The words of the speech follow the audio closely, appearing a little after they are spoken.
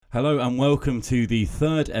Hello and welcome to the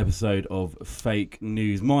third episode of Fake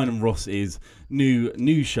News. Mine and Ross's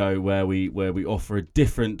new show where we offer a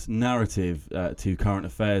different narrative to current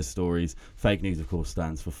affairs stories. Fake News, of course,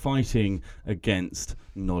 stands for Fighting Against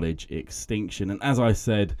Knowledge Extinction. And as I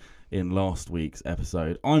said in last week's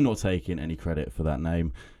episode, I'm not taking any credit for that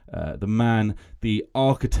name. The man, the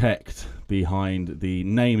architect behind the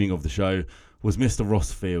naming of the show was Mr.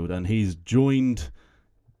 Ross Field, and he's joined...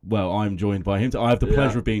 Well, I'm joined by him. I have the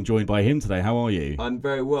pleasure of being joined by him today. How are you? I'm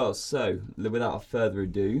very well. So, without further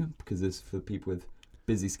ado, because this is for people with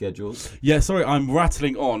busy schedules. Yeah, sorry, I'm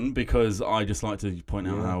rattling on because I just like to point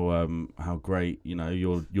out how great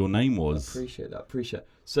your name was. I appreciate that.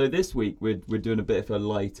 So this week we're doing a bit of a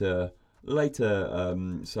lighter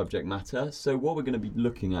subject matter. So what we're going to be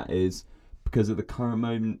looking at is, because at the current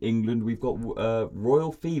moment in England we've got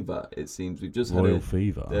royal fever. It seems we've just had royal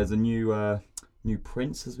fever. There's a new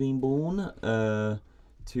prince has been born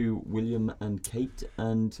to William and Kate,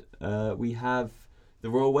 and we have the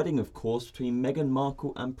royal wedding, of course, between Meghan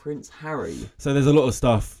Markle and Prince Harry. So there's a lot of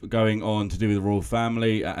stuff going on to do with the royal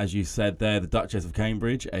family. As you said there, the Duchess of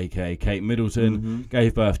Cambridge, aka Kate Middleton,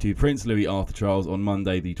 gave birth to Prince Louis Arthur Charles on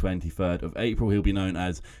Monday the 23rd of April. He'll be known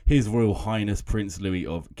as His Royal Highness Prince Louis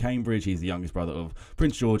of Cambridge. He's the youngest brother of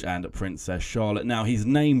Prince George and Princess Charlotte. Now, he's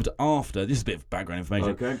named after, just a bit of background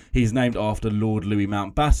information, he's named after Lord Louis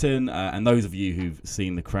Mountbatten, and those of you who've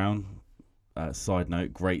seen The Crown, side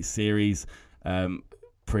note, great series,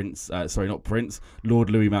 Lord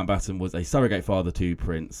Louis Mountbatten was a surrogate father to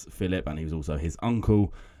Prince Philip, and he was also his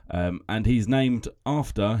uncle. And he's named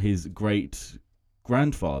after his great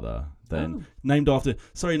grandfather. Named after.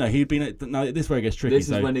 Sorry, no, he'd been. No, this is where it gets tricky. This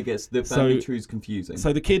is when it gets the family tree's confusing.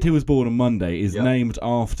 So the kid who was born on Monday is named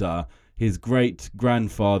after his great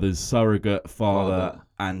grandfather's surrogate father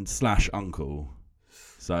and / uncle.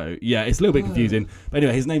 So, yeah, it's a little bit confusing. But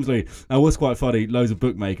anyway, his name's Louis. Now, what's quite funny, loads of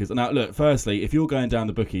bookmakers. Now, look, firstly, if you're going down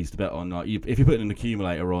the bookies to bet on, if you're putting an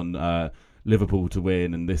accumulator on Liverpool to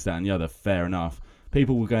win and this, that, and the other, fair enough.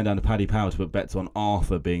 People were going down to Paddy Power to put bets on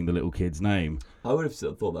Arthur being the little kid's name. I would have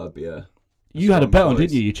thought that would be a you had a bet on,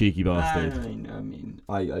 didn't you cheeky bastard?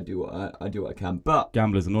 I do what I can, but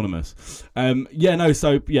Gamblers Anonymous. So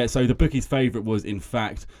the bookies' favourite was, in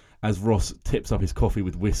fact, as Ross tips up his coffee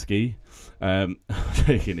with whiskey.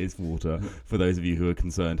 Taking his water, for those of you who are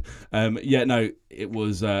concerned. It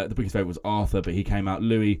was the biggest favourite was Arthur, but he came out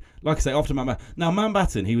Louis. Like I say, after Mountbatten. Now,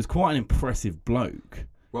 Mountbatten, he was quite an impressive bloke.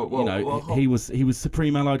 He was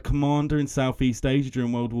Supreme Allied Commander in Southeast Asia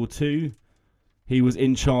during World War II. He was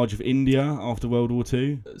in charge of India after World War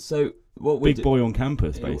II. So what we big boy on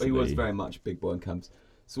campus, basically. He was very much big boy on campus.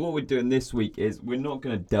 So what we're doing this week is we're not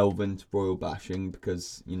going to delve into royal bashing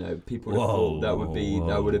because people would have thought that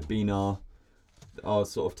would have been our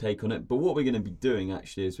sort of take on it. But what we're going to be doing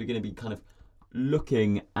actually is we're going to be kind of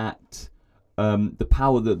looking at the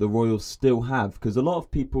power that the royals still have, because a lot of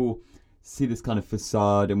people see this kind of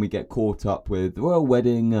facade and we get caught up with the royal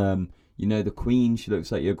wedding. The Queen, she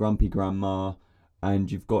looks like your grumpy grandma, and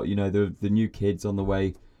you've got the new kids on the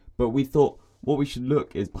way. But we thought, what we should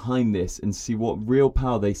look is behind this and see what real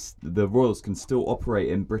power the royals can still operate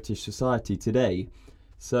in British society today.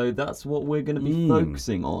 So that's what we're going to be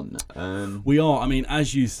focusing on. We are. I mean,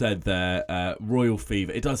 as you said there, royal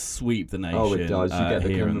fever, it does sweep the nation. Oh, it does. You get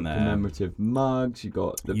the commemorative mugs. You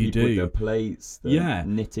got the people with their plates, the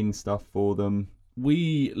knitting stuff for them.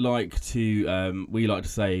 We like to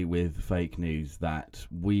say with fake news that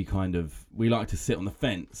we like to sit on the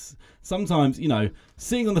fence. Sometimes,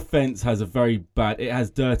 sitting on the fence has it has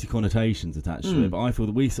dirty connotations attached to it, but I feel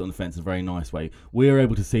that we sit on the fence in a very nice way. We're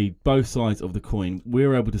able to see both sides of the coin.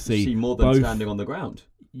 We're able to see more than standing on the ground.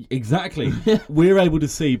 Exactly. We're able to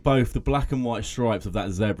see both the black and white stripes of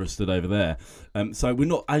that zebra stood over there. So we're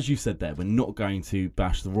not, as you said there, we're not going to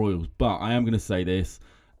bash the royals, but I am going to say this.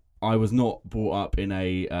 I was not brought up in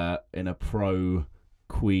a pro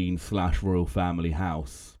Queen / royal family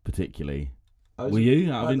house particularly. Were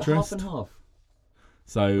you, out of interest? Half and half.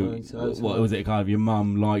 So what was it? Kind of your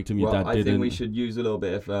mum liked him, your dad didn't. I think we should use a little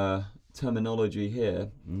bit of terminology here.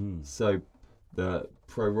 So the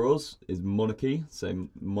pro royals is monarchy, so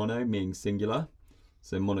mono meaning singular,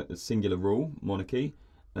 so singular rule, monarchy.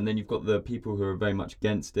 And then you've got the people who are very much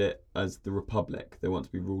against it as the republic. They want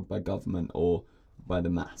to be ruled by government or by the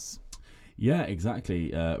mass. Yeah,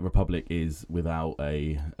 exactly. Republic is without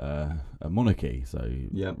a monarchy, so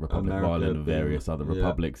Republic of Ireland and various other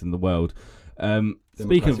republics in the world.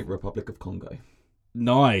 Democratic Republic of Congo.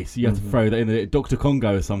 Nice. You have to throw that in. Dr.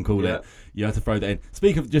 Congo, as some call it. You have to throw that in.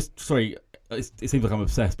 it seems like I'm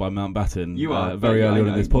obsessed by Mountbatten. You are very early on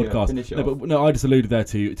in this podcast. Finish it no, off. but no, I just alluded there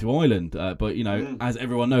to Ireland. But you know, as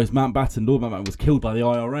everyone knows, Lord Mountbatten was killed by the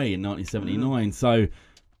IRA in 1979. So,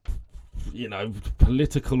 you know,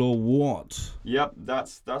 political or what? Yep,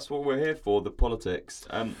 that's what we're here for. The politics.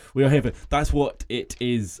 We are here for. That's what it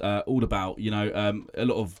is all about. You know, a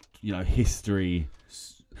lot of history.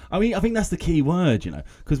 I mean, I think that's the key word. You know,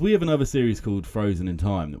 because we have another series called Frozen in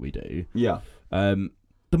Time that we do. Yeah.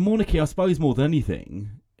 The monarchy, I suppose, more than anything,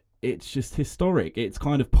 it's just historic. It's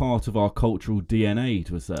kind of part of our cultural DNA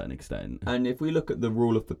to a certain extent. And if we look at the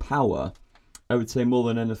rule of the power, I would say more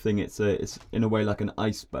than anything, it's in a way like an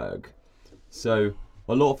iceberg. So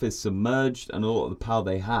a lot of it's submerged, and a lot of the power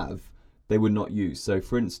they have, they would not use. So,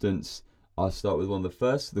 for instance, I'll start with one of the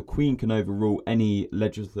first. The Queen can overrule any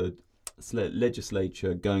legislature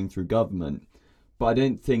going through government, but I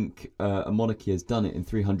don't think a monarchy has done it in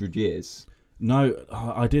 300 years. No,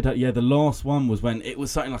 I did. Yeah, the last one was when it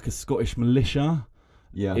was something like a Scottish militia.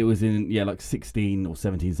 Yeah. It was in, like 16 or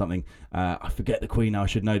 17 something. I forget the Queen now, I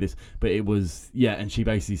should know this. But it was, and she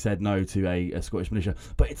basically said no to a Scottish militia.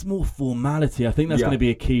 But it's more formality. I think that's going to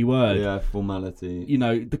be a key word. Yeah, formality. You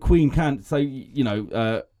know, the Queen can't say,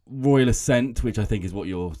 royal assent, which I think is what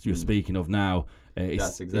you're speaking of now.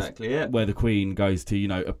 That's exactly it. Where the Queen goes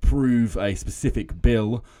to, approve a specific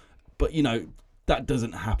bill. But, that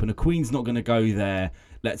doesn't happen. A Queen's not going to go there.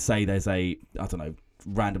 Let's say there's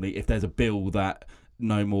randomly, if there's a bill that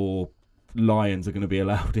no more lions are going to be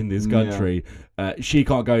allowed in this country, she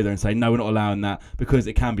can't go there and say, no, we're not allowing that because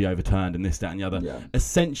it can be overturned and this, that and the other. Yeah.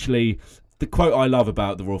 Essentially, the quote I love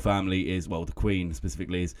about the royal family is, well, the Queen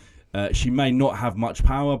specifically is, she may not have much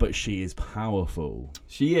power, but she is powerful.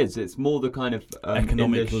 She is. It's more the kind of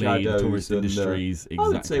economically, the tourist industries. Exactly. I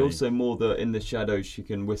would say also more in the shadows she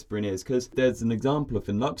can whisper in ears. Because there's an example of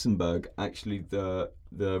in Luxembourg, actually the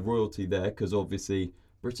royalty there, because obviously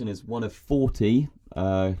Britain is one of 40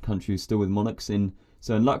 countries still with monarchs in.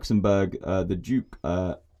 So in Luxembourg, the Duke,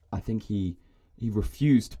 I think he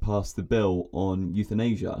refused to pass the bill on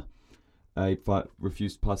euthanasia. He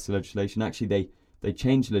refused to pass the legislation. Actually, they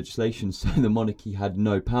changed legislation so the monarchy had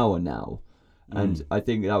no power now. And I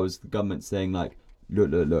think that was the government saying, like,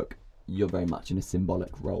 look, you're very much in a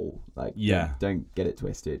symbolic role. Like, don't get it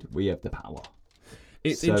twisted. We have the power.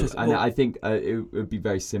 It's interesting. And I think it would be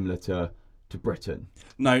very similar to Britain.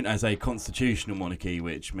 Known as a constitutional monarchy,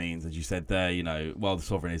 which means, as you said there, while the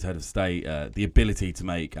sovereign is head of state, the ability to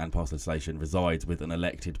make and pass legislation resides with an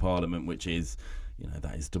elected parliament, which is...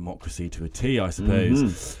 that is democracy to a T, I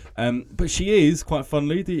suppose. But she is, quite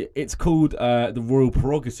funnily, it's called the Royal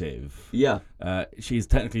Prerogative. Yeah. She's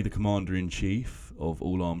technically the Commander-in-Chief of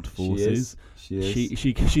all armed forces. She is.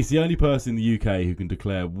 She's the only person in the UK who can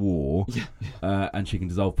declare war, and she can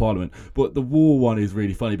dissolve Parliament. But the war one is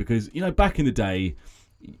really funny because, back in the day,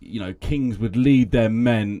 kings would lead their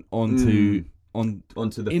men into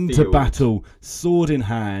field. Battle, sword in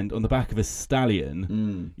hand, on the back of a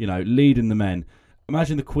stallion, leading the men.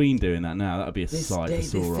 Imagine the Queen doing that now. That would be a sight for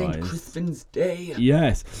sore eyes. Crispin's Day.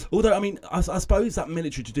 Yes. Although, I suppose that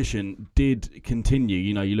military tradition did continue.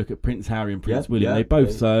 You look at Prince Harry and Prince William. They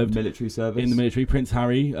both served military service. in the military. Prince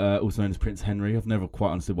Harry, also known as Prince Henry. I've never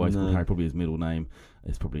quite understood why he's called Harry. Probably his middle name.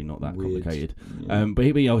 It's probably not that complicated. Yeah. But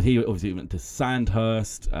he obviously went to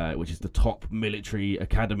Sandhurst, which is the top military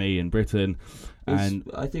academy in Britain. And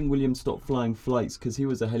I think William stopped flying flights because he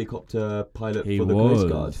was a helicopter pilot for the Coast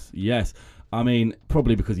Guard. Yes.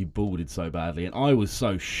 Probably because he balded so badly. And I was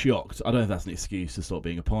so shocked. I don't know if that's an excuse to stop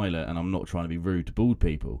being a pilot, and I'm not trying to be rude to bald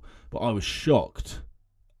people, but I was shocked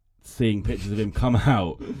seeing pictures of him come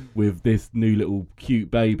out with this new little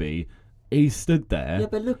cute baby. He stood there. Yeah,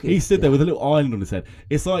 but look, he stood there with a little island on his head.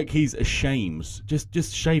 It's like he's ashamed.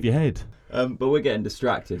 Just shave your head. But we're getting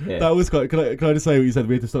distracted here. That was quite. Can I just say what you said?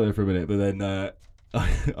 We had to stop there for a minute, but then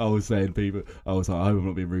I was saying I was like, I hope I'm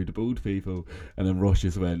not being rude to bald people, and then Ross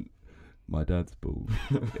just went, my dad's bald.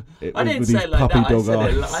 I didn't say it like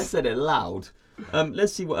that. I said it loud.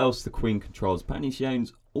 Let's see what else the Queen controls. Apparently, she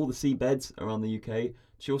owns all the seabeds around the UK.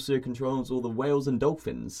 She also controls all the whales and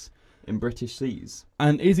dolphins in British seas.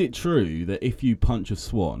 And is it true that if you punch a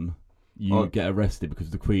swan, you get arrested because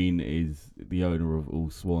the Queen is the owner of all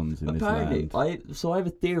swans in this land? I have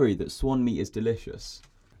a theory that swan meat is delicious.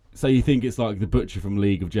 So you think it's like the butcher from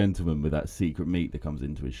League of Gentlemen with that secret meat that comes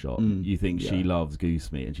into his shop? You think she loves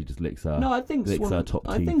goose meat and she just licks her? No, I think her top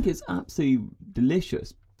teeth. I think it's absolutely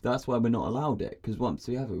delicious. That's why we're not allowed it. Because once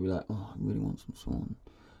we have it, we're like, oh, I really want some swan.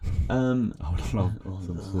 I would love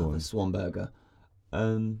some swan. A swan burger.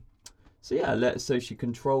 So she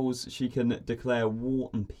can declare war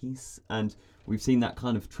and peace, and we've seen that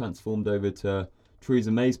kind of transformed over to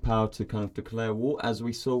Theresa May's power to kind of declare war, as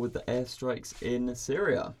we saw with the airstrikes in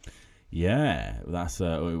Syria. Yeah, that's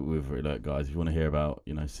look, guys. If you want to hear about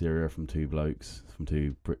Syria from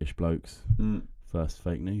two British blokes, first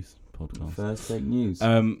fake news podcast. First fake news.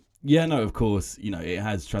 Yeah, no, of course. It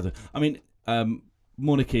has I mean,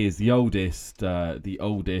 monarchy is the oldest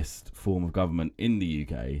form of government in the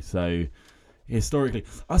UK. So historically,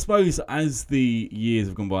 I suppose, as the years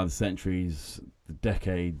have gone by, the centuries, the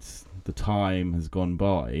decades, the time has gone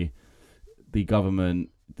by, the government,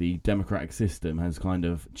 the democratic system has kind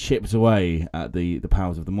of chipped away at the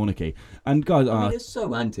powers of the monarchy. And guys, I mean, it's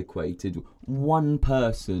so antiquated. One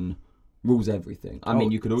person rules everything. I mean,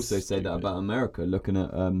 you could also say that about America, looking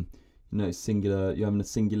at singular. You're having a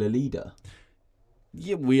singular leader.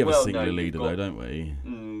 Yeah, we have a singular leader, though, don't we?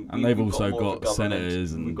 And they've also got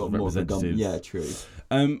senators and representatives. Yeah, true.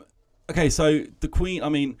 Okay, so the Queen, I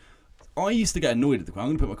mean, I used to get annoyed at the Queen. I'm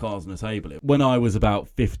going to put my cards on the table. When I was about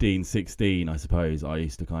 15, 16, I suppose, I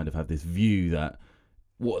used to kind of have this view that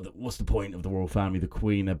what's the point of the royal family? The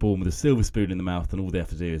Queen, they're born with a silver spoon in the mouth, and all they have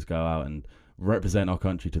to do is go out and represent our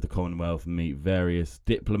country to the Commonwealth and meet various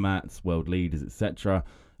diplomats, world leaders, etc.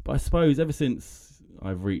 But I suppose ever since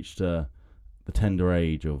I've reached the tender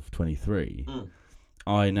age of 23,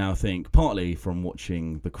 I now think, partly from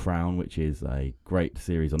watching The Crown, which is a great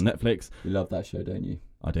series on Netflix. You love that show, don't you?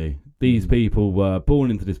 I do. These people were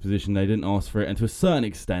born into this position. They didn't ask for it. And to a certain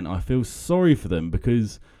extent, I feel sorry for them,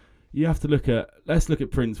 because you have to let's look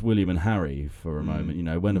at Prince William and Harry for a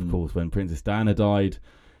moment. When Princess Diana died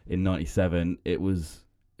in 97, it was,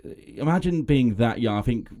 imagine being that young. I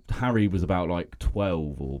think Harry was about like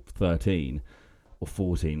 12 or 13 or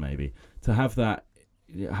 14 maybe. To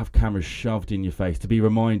have cameras shoved in your face, to be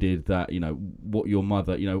reminded that, what your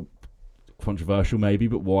mother, controversial maybe,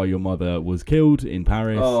 but why your mother was killed in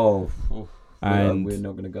Paris. And we're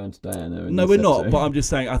not going to go into Diana. No, we're not. But I'm just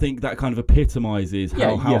saying, I think that kind of epitomises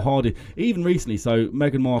how hard it. Even recently, so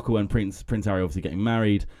Meghan Markle and Prince Harry obviously getting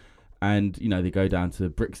married, and they go down to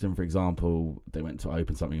Brixton, for example. They went to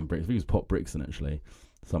open something in Brixton. I think it was Pop Brixton, actually,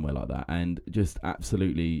 somewhere like that, and just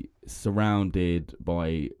absolutely surrounded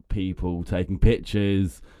by people taking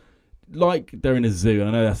pictures, like they're in a zoo. And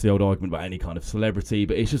I know that's the old argument about any kind of celebrity,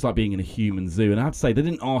 but it's just like being in a human zoo. And I have to say, they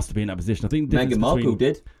didn't ask to be in that position. I think Meghan Markle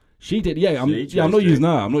did. She did, yeah. I'm not using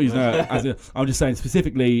her. I'm just saying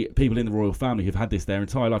specifically people in the royal family who've had this their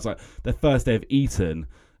entire lives. Like their first day of Eton,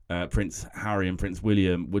 Prince Harry and Prince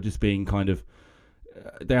William were just being kind of.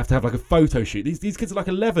 They have to have like a photo shoot. These kids are like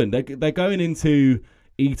 11. They're going into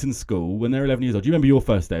Eton School when they're 11 years old. Do you remember your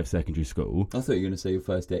first day of secondary school? I thought you were going to say your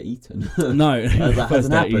first day at Eton. No,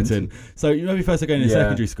 first day at happened. Eton. So you remember your first day going into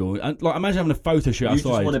secondary school, and like imagine having a photo shoot outside. You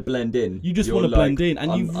just want to blend in. You just want to blend in,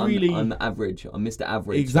 and I'm average. I'm Mr.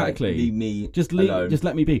 Average. Exactly. Like, leave me alone. Just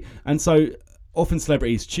let me be. And so often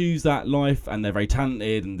celebrities choose that life, and they're very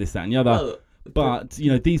talented, and this, that, and the other. Well, but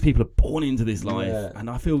these people are born into this life, and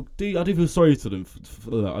I do feel sorry to them.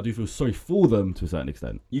 I do feel sorry for them to a certain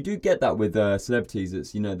extent. You do get that with celebrities.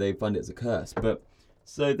 It's they find it as a curse. But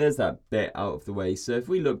so there's that bit out of the way. So if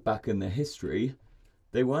we look back in their history,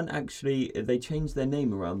 they weren't actually. They changed their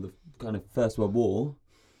name around the kind of First World War,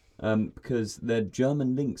 because their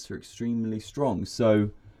German links are extremely strong.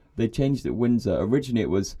 So they changed it at Windsor. Originally, it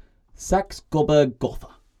was Saxe-Coburg-Gotha.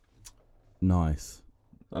 Nice.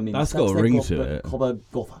 I mean, that's got a ring to it.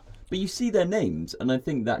 Gotha. But you see their names, and I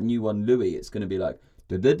think that new one, Louis, it's going to be like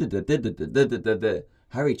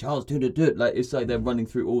Harry, Charles, like it's like they're running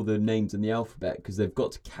through all the names in the alphabet because they've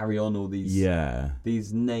got to carry on all these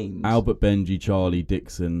these names. Albert, Benji, Charlie,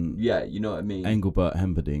 Dixon. Yeah, you know what I mean. Engelbert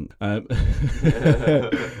Humperdinck. No,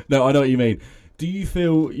 I know what you mean. Do you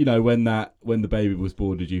feel, when the baby was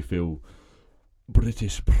born, did you feel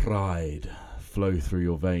British pride flow through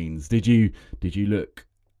your veins? Did you look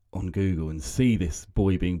on Google and see this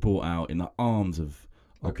boy being brought out in the arms of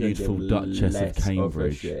a beautiful Duchess of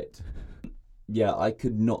Cambridge? Yeah, I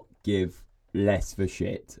could not give less of a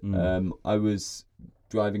shit. I was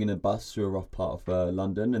driving in a bus through a rough part of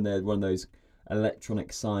London, and they had one of those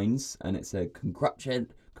electronic signs, and it said,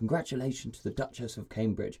 congratulations to the Duchess of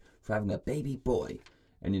Cambridge for having a baby boy.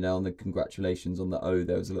 And, on the congratulations on the O,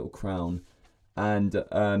 there was a little crown. And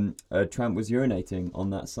a tramp was urinating on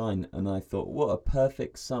that sign, and I thought, what a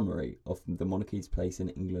perfect summary of the monarchy's place in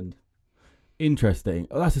England. Interesting.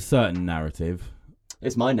 Well, that's a certain narrative.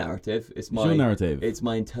 It's my narrative. It's your narrative. It's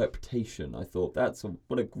my interpretation. I thought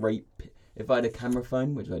what a great. If I had a camera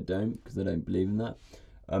phone, which I don't, because I don't believe in that,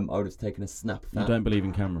 I would have taken a snap of that. You don't believe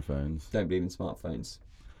in camera phones? Don't believe in smartphones.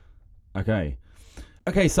 Okay,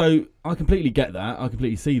 so I completely get that. I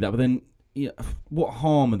completely see that, but then what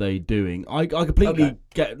harm are they doing? I completely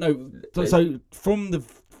get no. So from the,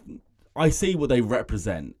 I see what they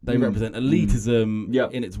represent. They represent elitism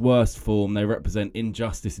in its worst form. They represent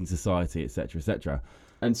injustice in society, etc., etc.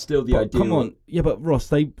 And still the idea. Come on, but Ross,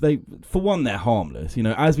 they for one, they're harmless.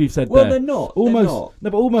 As we've said. Well, they're not. Almost, they're not. No,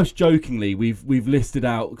 but almost jokingly, we've listed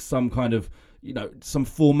out some kind of, some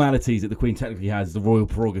formalities that the Queen technically has, the royal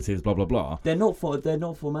prerogatives, blah blah blah. They're not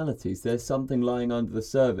formalities. There's something lying under the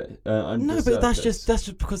surface. But that's just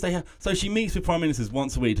because they have. So she meets with prime ministers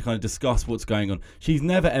once a week to kind of discuss what's going on. She's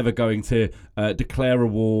never ever going to declare a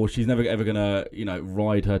war. She's never ever going to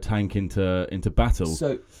ride her tank into battle.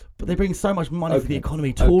 But they bring so much money for the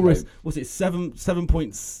economy. Tourists, was it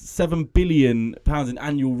 £7.7 billion in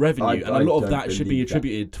annual revenue, and a lot of that should be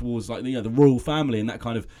attributed towards the royal family and that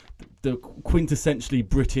kind of the quintessentially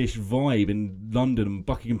British vibe in London and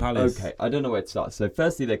Buckingham Palace. Okay, I don't know where to start. So,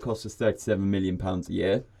 firstly, they cost us £37 million a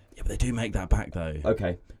year. Yeah, but they do make that back though.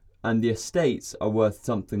 Okay, and the estates are worth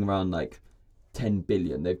something around 10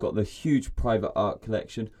 billion. They've got the huge private art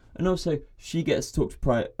collection, and also she gets to talk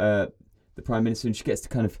to the Prime Minister, and she gets to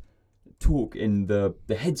kind of talk in the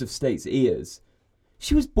heads of state's ears.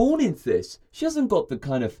 She was born into this. She hasn't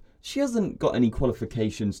got any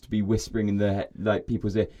qualifications to be whispering in their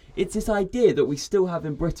people's ear. It's this idea that we still have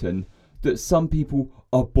in Britain that some people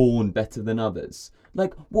are born better than others.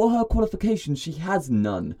 What are her qualifications? She has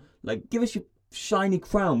none. Give us your shiny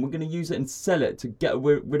crown. We're going to use it and sell it to get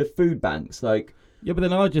rid of food banks. Yeah, but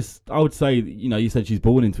then I would say, you said she's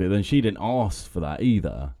born into it. Then she didn't ask for that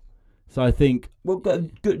either. So I think, jolly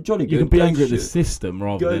good. You can be angry at the system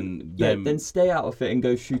rather than them. Then stay out of it and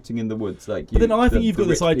go shooting in the woods But then I think you've got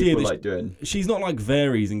this idea that she's not like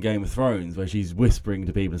Varys in Game of Thrones, where she's whispering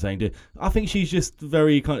to people and saying, I think she's just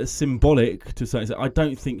very kind of symbolic to a certain extent. I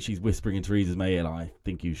don't think she's whispering in Theresa May, I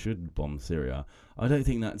think you should bomb Syria. I don't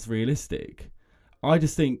think that's realistic. I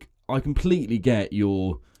just think I completely get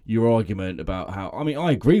your argument about how,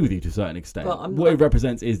 I agree with you to a certain extent. What it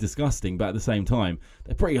represents is disgusting, but at the same time,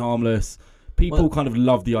 they're pretty harmless. People kind of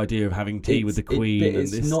love the idea of having tea with the Queen.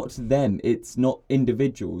 It's not them. It's not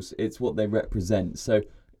individuals. It's what they represent. So,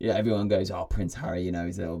 everyone goes, Prince Harry,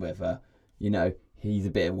 he's a little bit of a, he's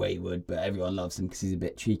a bit wayward, but everyone loves him because he's a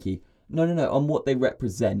bit cheeky. No. On what they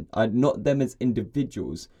represent, not them as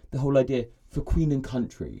individuals. The whole idea for Queen and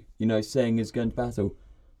country, saying is going to battle.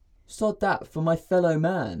 Sod that for my fellow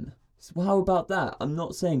man. So how about that? I'm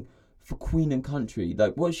not saying for Queen and country.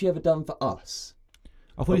 What has she ever done for us?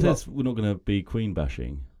 I thought you said we're not going to be Queen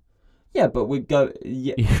bashing. Yeah, but we go.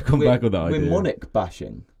 Yeah, you come back on that idea. We're monarch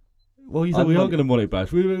bashing. Well, you said we are going to monarch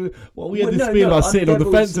bash. We had this spiel about sitting on the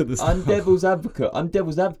fence at the start. I'm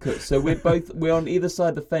devil's advocate. So we're on either side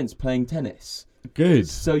of the fence playing tennis. Good.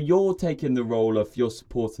 So you're taking the role of you're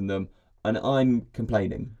supporting them, and I'm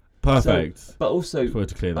complaining. Perfect. But also, to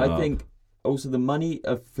clear that I think also the money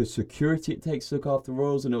for security it takes to look after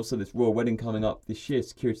royals, and also this royal wedding coming up, the sheer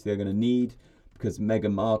security they're going to need, because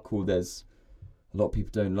Meghan Markle, there's a lot of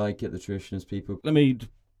people don't like it, the traditionalist people. Let me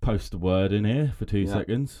post a word in here for 2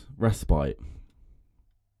 seconds. Respite. Do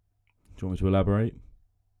you want me to elaborate?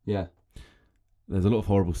 Yeah. There's a lot of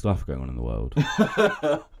horrible stuff going on in the world.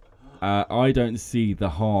 I don't see the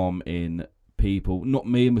harm in people, not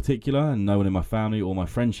me in particular, and no one in my family or my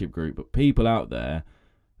friendship group, but people out there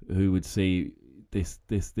who would see this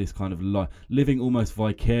kind of life, living almost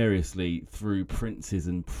vicariously through princes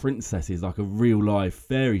and princesses, like a real life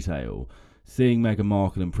fairy tale. Seeing Meghan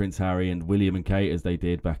Markle and Prince Harry and William and Kate, as they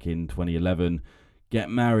did back in 2011,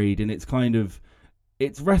 get married, and it's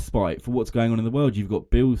respite for what's going on in the world. You've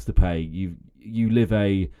got bills to pay. You live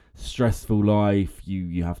a stressful life.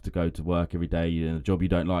 You have to go to work every day in a job you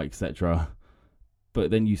don't like, etc. But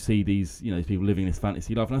then you see these people living this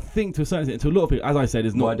fantasy life, and I think to a certain extent, to a lot of people, as I said,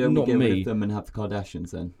 is not. Why don't we get me. rid of them and have the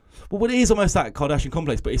Kardashians then? Well, it is almost that Kardashian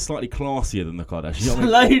complex, but it's slightly classier than the Kardashians.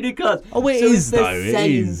 Slightly classier. Oh, it is though. It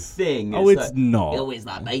is. Thing. Oh, it's not. Oh, it's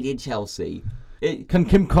like made in Chelsea. Can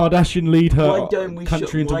Kim Kardashian lead her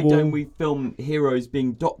country into war? Why don't we film heroes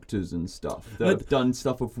being doctors and stuff that have done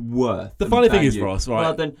stuff of worth? The funny thing is, Ross, right?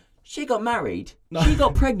 Rather than she got married, she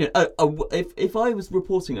got pregnant. If I was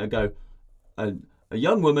reporting, I go, a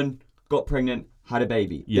young woman got pregnant, had a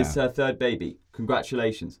baby. Yeah. This is her third baby.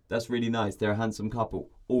 Congratulations. That's really nice. They're a handsome couple.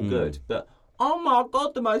 All good. But, oh my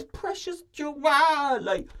God, the most precious jewel.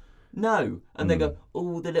 No. And they go,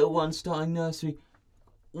 oh, the little one starting nursery.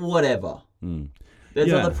 Whatever.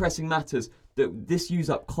 There's other pressing matters. That this use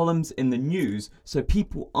up columns in the news so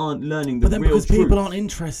people aren't learning the real truth. But then because people aren't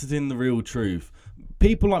interested in the real truth.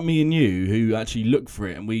 People like me and you who actually look for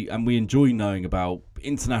it, and we enjoy knowing about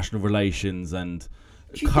international relations and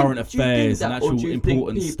current affairs and actual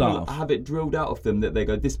important stuff. stuff. Have it drilled out of them that they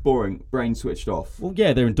go, this boring, brain switched off. Well,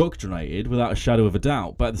 yeah, they're indoctrinated without a shadow of a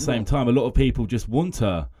doubt. But at the same time, a lot of people just want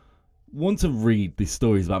to read these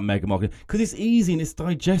stories about Meghan Markle because it's easy and it's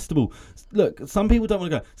digestible. Look, some people don't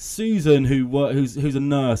want to go. Susan, who's a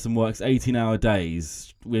nurse and works 18-hour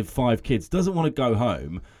days with 5 kids, doesn't want to go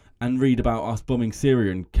home and read about us bombing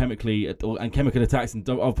Syria and chemical attacks in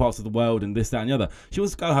other parts of the world and this, that, and the other. She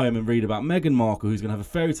wants to go home and read about Meghan Markle, who's going to have a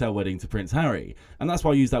fairy tale wedding to Prince Harry. And that's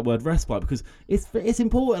why I use that word respite, because it's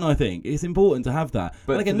important, I think. It's important to have that.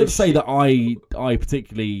 But and again, not to say that I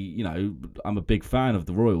particularly, I'm a big fan of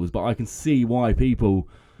the royals, but I can see why people...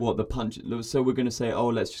 What, the Punch... So we're going to say,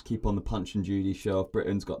 let's just keep on the Punch and Judy show of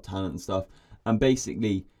Britain's Got Talent and stuff. And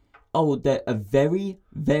basically... they're a very,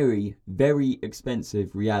 very, very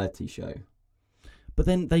expensive reality show. But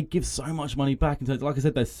then they give so much money back. In terms, like I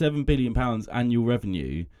said, there's £7 billion annual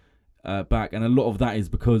revenue back, and a lot of that is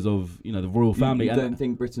because of the royal family. You don't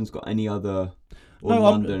think Britain's got any other?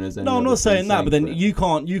 London has any I'm not saying that. But then it? you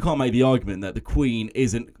can't make the argument that the Queen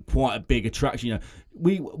isn't quite a big attraction.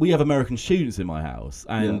 We have American students in my house,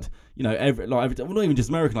 and every not even just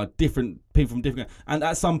American, like different people from different. And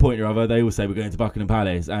at some point or other, they will say we're going to Buckingham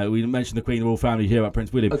Palace. We mentioned the Queen, the royal family, here about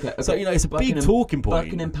Prince William. Okay. So it's a big talking point.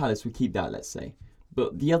 Buckingham Palace, we keep that, let's say.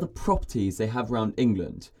 But the other properties they have around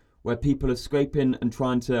England, where people are scraping and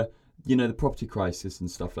trying to, the property crisis and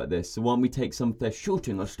stuff like this. So why don't we take some of their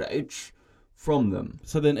shooting stage from them?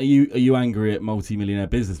 So then, are you angry at multi-millionaire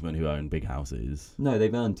businessmen who own big houses? No,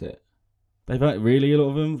 they've earned it. They've earned, really, a lot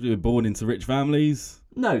of them? Who were born into rich families?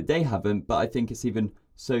 No, they haven't, but I think it's even...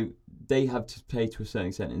 So they have to pay, to a certain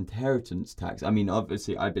extent, inheritance tax. I mean,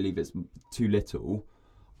 obviously, I believe it's too little.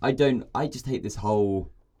 I just hate this whole...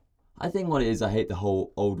 I think what it is, I hate the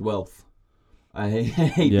whole old wealth. I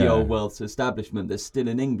hate the old wealth establishment that's still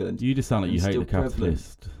in England. You just sound like you hate the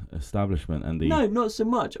capitalist establishment and the... No, not so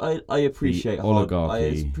much. I appreciate oligarchy. I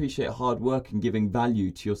appreciate hard work and giving value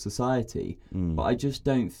to your society. But I just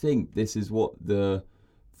don't think this is what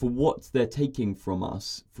for what they're taking from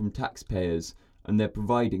us, from taxpayers, and they're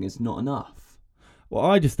providing is not enough. Well,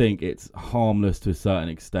 I just think it's harmless to a certain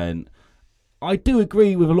extent. I do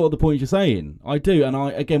agree with a lot of the points you're saying. I do, and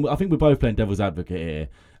I think we're both playing devil's advocate here.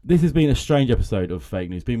 This has been a strange episode of Fake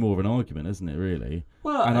News. It's been more of an argument, hasn't it, really?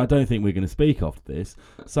 Well, and I don't think we're going to speak after this.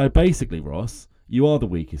 So basically, Ross, you are the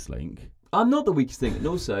weakest link. I'm not the weakest link. And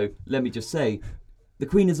also, let me just say, the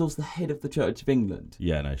Queen is also the head of the Church of England.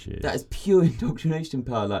 Yeah, no, she is. That is pure indoctrination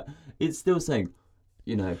power. Like, it's still saying,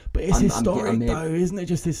 But it's historic, though, isn't it?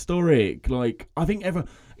 Just historic. Like, I think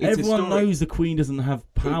everyone knows the Queen doesn't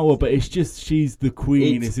have power, but it's just she's the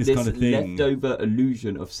Queen. It's this kind of thing. Leftover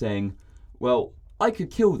illusion of saying, well, I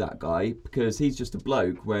could kill that guy because he's just a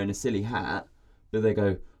bloke wearing a silly hat. But they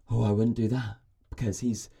go, I wouldn't do that because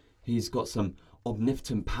he's got some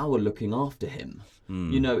omnipotent power looking after him.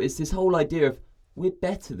 It's this whole idea of we're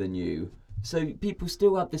better than you. So people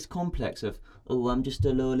still have this complex of, I'm just a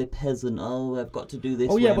lowly peasant. I've got to do this.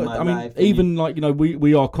 But I mean, even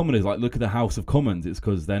we are commoners. Like, look at the House of Commons. It's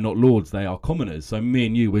because they're not lords; they are commoners. So me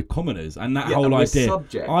and you, we're commoners, and that whole idea,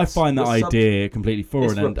 subjects. I find that idea completely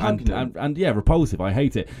foreign and repulsive. I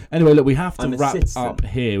hate it. Anyway, look, we have to wrap up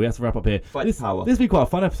here. Fight power. This has been quite a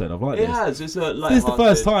fun episode. I've liked this. It has. This is the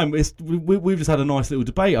first time. We've just had a nice little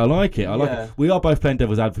debate. I like it. We are both playing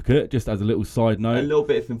devil's advocate, just as a little side note. A little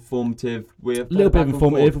bit of informative. A little bit of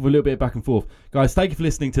informative with a little bit of back and forth. Guys, thank you for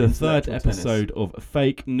listening to the third episode of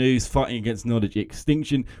Fake News, Fighting Against Knowledge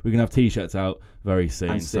Extinction. We're going to have T-shirts out very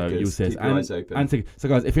soon. And so you'll see us. Keep your eyes open. So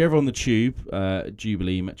guys, if you're ever on the tube,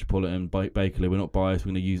 Jubilee, Metropolitan, Bakerloo, we're not biased.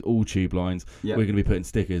 We're going to use all tube lines. Yep. We're going to be putting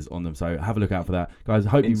stickers on them. So have a look out for that. Guys, I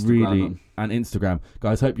hope you really... And Instagram.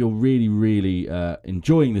 Guys, hope you're really, really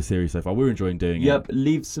enjoying the series so far. We're enjoying doing it. Yep,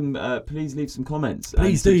 please leave some comments.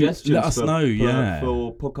 Please and do. Suggestions let us know,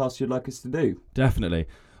 for podcasts you'd like us to do. Definitely.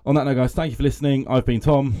 On that note, guys, thank you for listening. I've been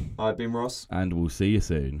Tom. I've been Ross. And we'll see you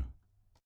soon.